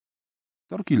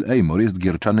Torkil Amor jest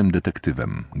gierczanym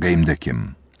detektywem,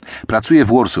 Gamedeciem. Pracuje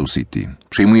w Warsaw City,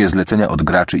 przyjmuje zlecenia od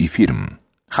graczy i firm.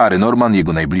 Harry Norman,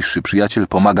 jego najbliższy przyjaciel,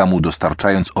 pomaga mu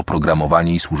dostarczając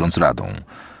oprogramowanie i służąc radą.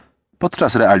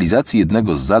 Podczas realizacji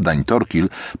jednego z zadań Torkil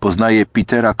poznaje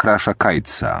Petera Crasha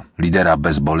Kitesa, lidera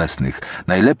bezbolesnych,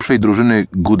 najlepszej drużyny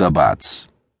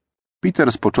Goodabats.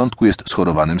 Peter z początku jest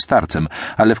schorowanym starcem,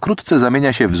 ale wkrótce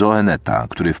zamienia się w zooneta,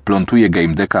 który wplątuje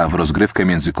Gamedeca w rozgrywkę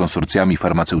między konsorcjami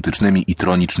farmaceutycznymi i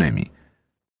tronicznymi.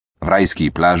 W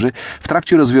rajskiej plaży, w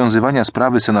trakcie rozwiązywania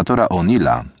sprawy senatora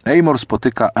O'Neilla, Amor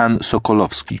spotyka Ann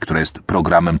Sokolowski, która jest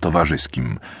programem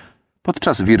towarzyskim.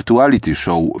 Podczas virtuality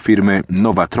show firmy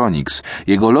Novatronics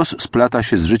jego los splata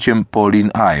się z życiem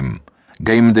Pauline Aim,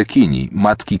 Gamedekini,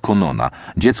 matki Conona,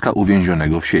 dziecka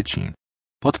uwięzionego w sieci.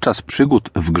 Podczas przygód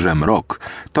w grze Mrok,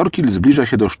 Torkil zbliża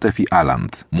się do Steffi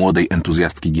Aland, młodej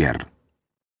entuzjastki gier.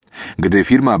 Gdy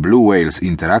firma Blue Whales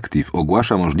Interactive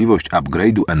ogłasza możliwość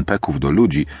upgrade'u NPC-ów do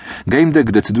ludzi,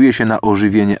 Gamedec decyduje się na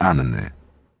ożywienie Anny.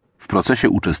 W procesie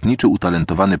uczestniczy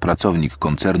utalentowany pracownik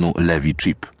koncernu Levi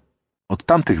Chip. Od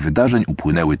tamtych wydarzeń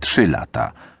upłynęły 3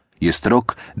 lata. Jest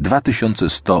rok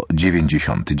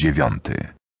 2199.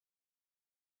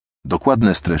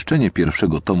 Dokładne streszczenie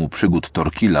pierwszego tomu przygód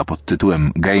Torkila pod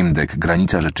tytułem Gamedec –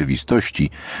 Granica rzeczywistości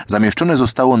zamieszczone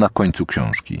zostało na końcu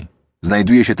książki.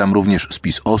 Znajduje się tam również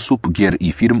spis osób, gier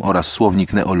i firm oraz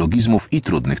słownik neologizmów i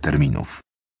trudnych terminów.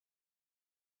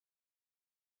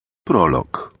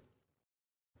 Prolog.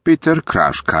 Peter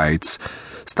Crash Kites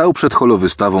stał przed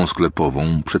holowystawą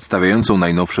sklepową przedstawiającą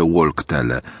najnowsze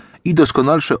walk-tele i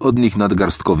doskonalsze od nich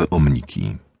nadgarstkowe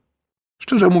omniki.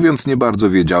 Szczerze mówiąc, nie bardzo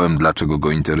wiedziałem, dlaczego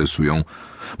go interesują.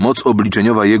 Moc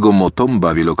obliczeniowa jego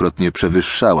motomba wielokrotnie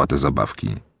przewyższała te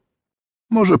zabawki.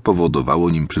 Może powodowało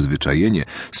nim przyzwyczajenie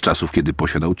z czasów, kiedy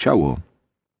posiadał ciało.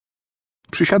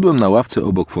 Przysiadłem na ławce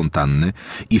obok fontanny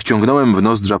i wciągnąłem w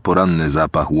nozdrza poranny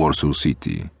zapach Warsaw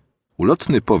City.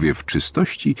 Ulotny powiew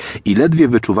czystości i ledwie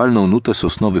wyczuwalną nutę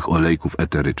sosnowych olejków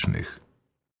eterycznych.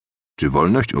 Czy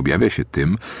wolność objawia się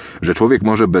tym, że człowiek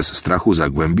może bez strachu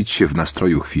zagłębić się w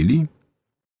nastroju chwili?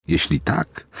 Jeśli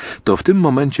tak, to w tym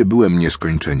momencie byłem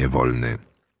nieskończenie wolny.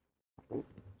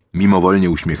 Mimowolnie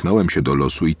uśmiechnąłem się do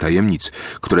losu i tajemnic,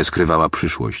 które skrywała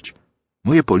przyszłość.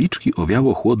 Moje policzki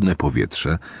owiało chłodne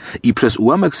powietrze i przez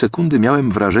ułamek sekundy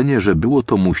miałem wrażenie, że było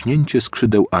to muśnięcie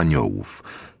skrzydeł aniołów.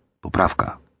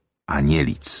 Poprawka.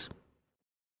 Anielic.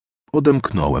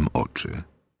 Odemknąłem oczy.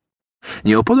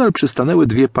 Nieopodal przystanęły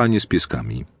 2 panie z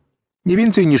pieskami. Nie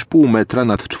więcej niż pół metra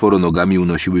nad czworonogami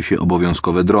unosiły się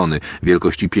obowiązkowe drony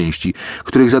wielkości pięści,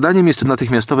 których zadaniem jest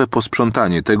natychmiastowe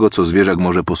posprzątanie tego, co zwierzak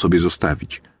może po sobie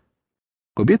zostawić.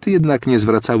 Kobiety jednak nie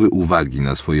zwracały uwagi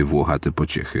na swoje włochate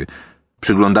pociechy.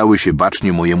 Przyglądały się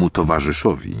bacznie mojemu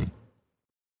towarzyszowi.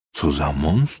 Co za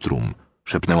monstrum!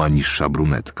 Szepnęła niższa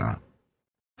brunetka.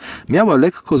 Miała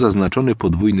lekko zaznaczony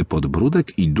podwójny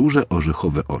podbródek i duże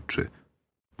orzechowe oczy.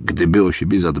 Gdyby o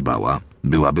siebie zadbała,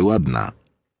 byłaby ładna.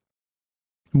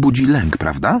 Budzi lęk,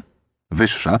 prawda?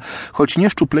 Wyższa, choć nie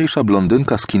szczuplejsza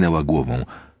blondynka skinęła głową.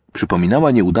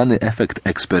 Przypominała nieudany efekt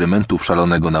eksperymentów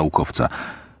szalonego naukowca.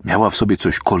 Miała w sobie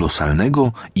coś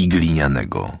kolosalnego i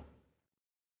glinianego.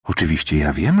 Oczywiście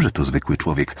ja wiem, że to zwykły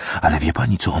człowiek, ale wie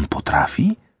pani, co on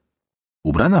potrafi?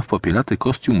 Ubrana w popielaty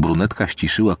kostium brunetka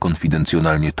ściszyła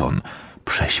konfidencjonalnie ton.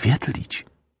 Prześwietlić.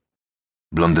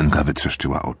 Blondynka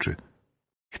wytrzeszczyła oczy.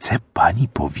 Chce pani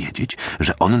powiedzieć,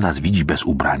 że on nas widzi bez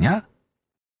ubrania?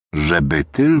 Żeby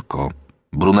tylko.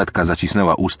 Brunetka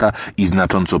zacisnęła usta i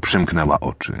znacząco przymknęła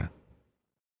oczy.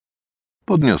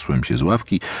 Podniosłem się z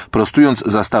ławki, prostując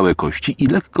za stałe kości i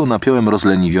lekko napiąłem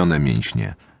rozleniwione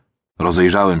mięśnie.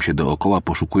 Rozejrzałem się dookoła,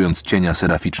 poszukując cienia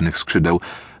seraficznych skrzydeł,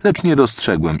 lecz nie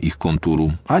dostrzegłem ich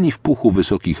konturu ani w puchu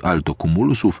wysokich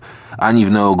altokumulusów, ani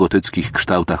w neogotyckich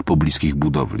kształtach pobliskich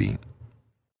budowli.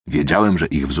 Wiedziałem, że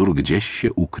ich wzór gdzieś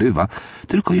się ukrywa,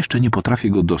 tylko jeszcze nie potrafię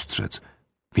go dostrzec.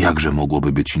 Jakże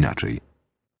mogłoby być inaczej?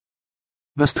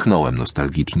 Westchnąłem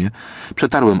nostalgicznie,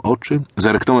 przetarłem oczy,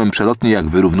 zerknąłem przelotnie, jak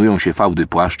wyrównują się fałdy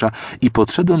płaszcza i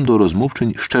podszedłem do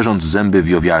rozmówczyń, szczerząc zęby w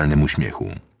jowialnym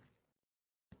uśmiechu.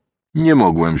 Nie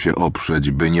mogłem się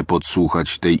oprzeć, by nie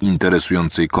podsłuchać tej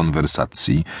interesującej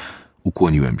konwersacji.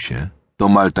 Ukłoniłem się. To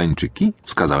Maltańczyki?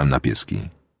 Wskazałem na pieski.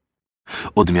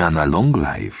 Odmiana Long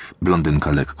Life.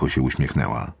 Blondynka lekko się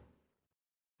uśmiechnęła.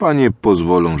 Panie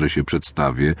pozwolą, że się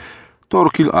przedstawię.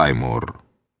 Torkil Amor.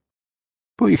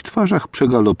 Po ich twarzach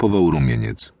przegalopował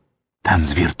rumieniec. Ten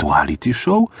z virtuality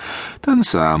show? Ten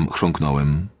sam,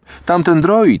 chrząknąłem. Tamten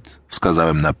droid,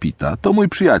 wskazałem na Pita, to mój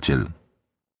przyjaciel.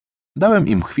 Dałem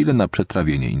im chwilę na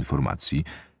przetrawienie informacji.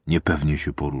 Niepewnie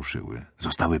się poruszyły.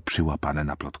 Zostały przyłapane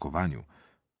na plotkowaniu.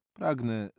 Pragnę